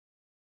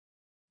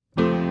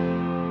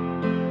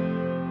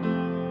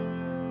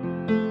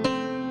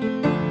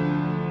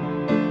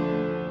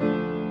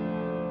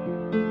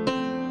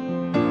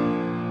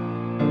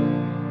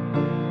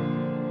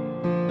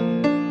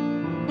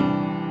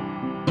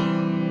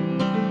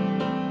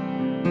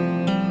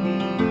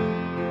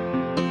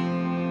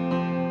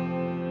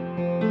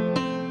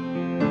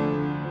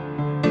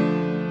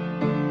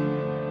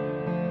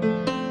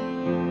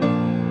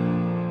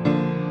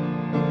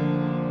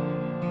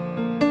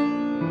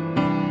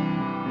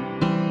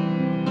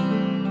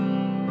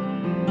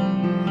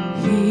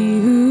He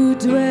who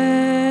dwells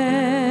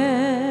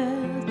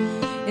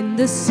in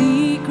the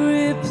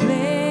secret place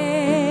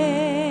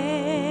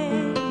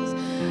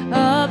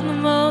of the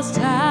Most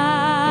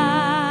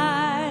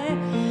High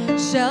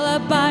shall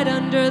abide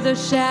under the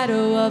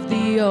shadow of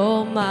the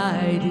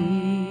Almighty.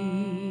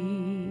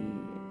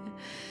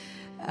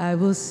 I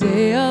will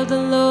say of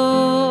the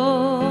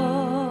Lord,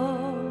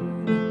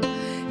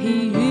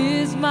 He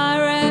is my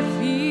refuge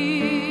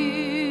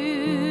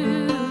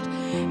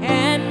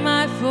and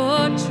my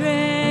fortress,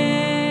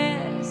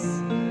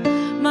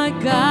 my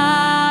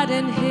God,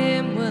 in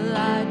Him will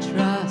I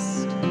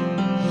trust.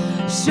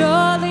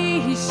 Surely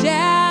He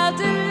shall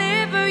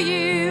deliver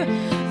you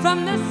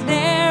from the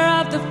snare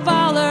of the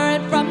fowler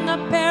and from the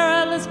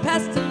perilous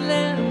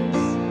pestilence.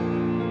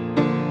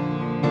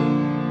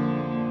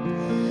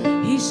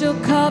 He shall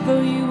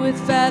cover you with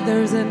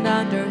feathers, and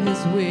under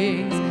His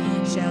wings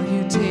shall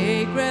you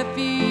take refuge.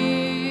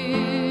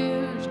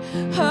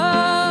 Oh,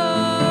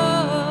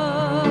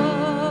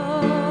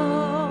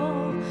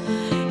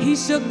 He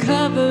shall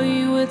cover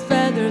you with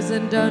feathers,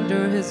 and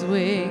under His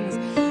wings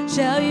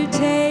shall you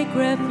take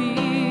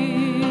refuge.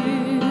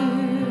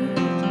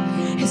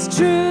 His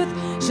truth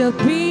shall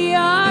be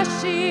your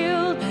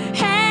shield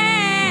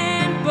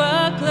and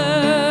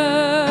buckler.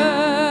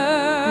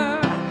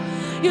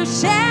 You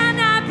shall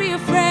not be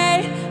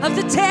afraid of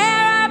the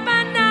terror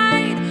by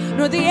night,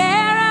 nor the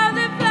arrow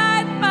that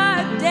flies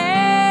by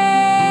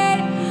day,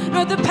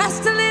 nor the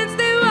pestilence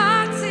that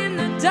walks in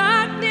the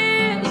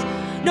darkness,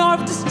 nor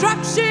of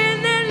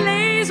destruction that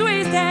lays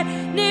waste at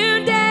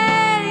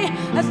noonday.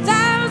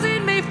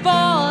 1,000 may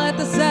fall at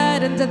the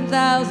side and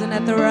 10,000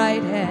 at the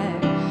right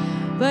hand,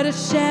 but it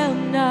shall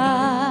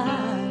not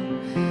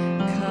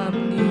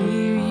come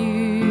near you.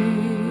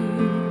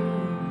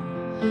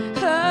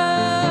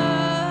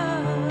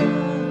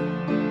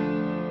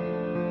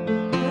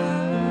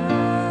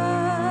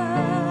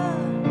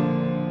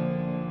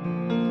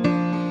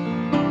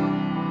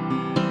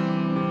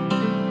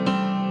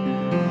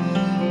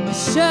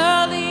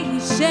 Surely He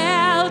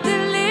shall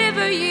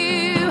deliver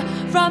you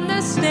from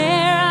the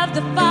snare of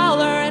the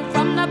fowler and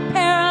from the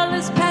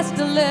perilous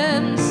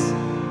pestilence.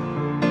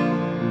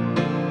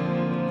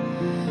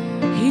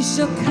 He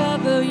shall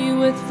cover you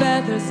with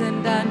feathers,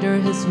 and under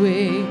His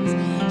wings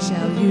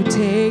shall you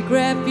take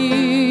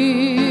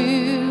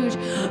refuge.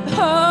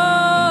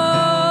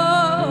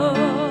 Oh,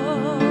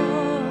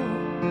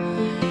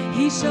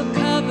 He shall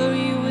cover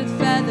you with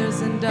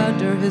feathers, and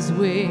under His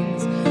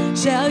wings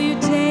shall you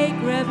take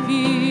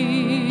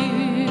refuge.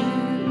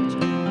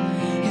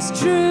 His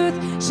truth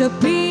shall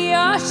be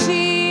your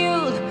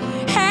shield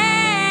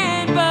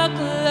and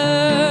buckler.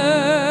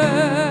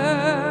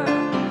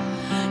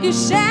 You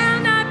shall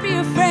not be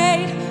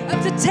afraid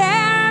of the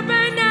terror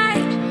by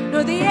night,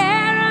 nor the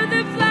arrow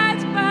that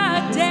flies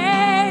by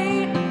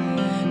day,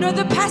 nor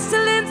the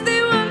pestilence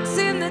that walks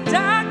in the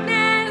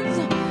darkness,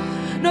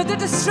 nor the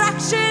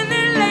destruction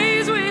that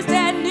lays waste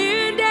at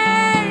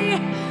noonday.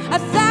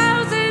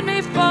 1,000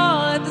 may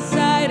fall at the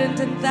side and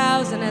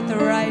 10,000 at the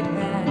right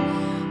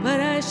hand, but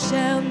I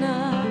shall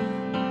not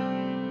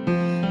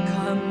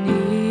come near.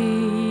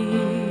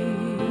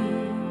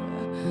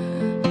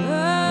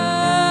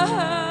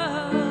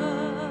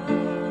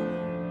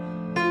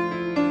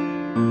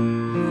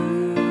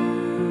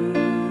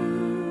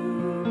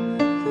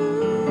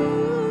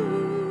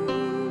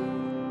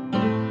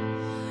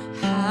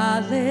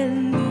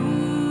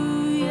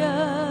 Hallelujah,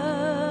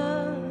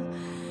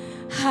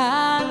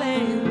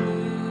 hallelujah,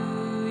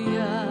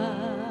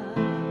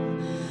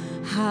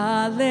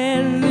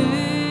 hallelujah.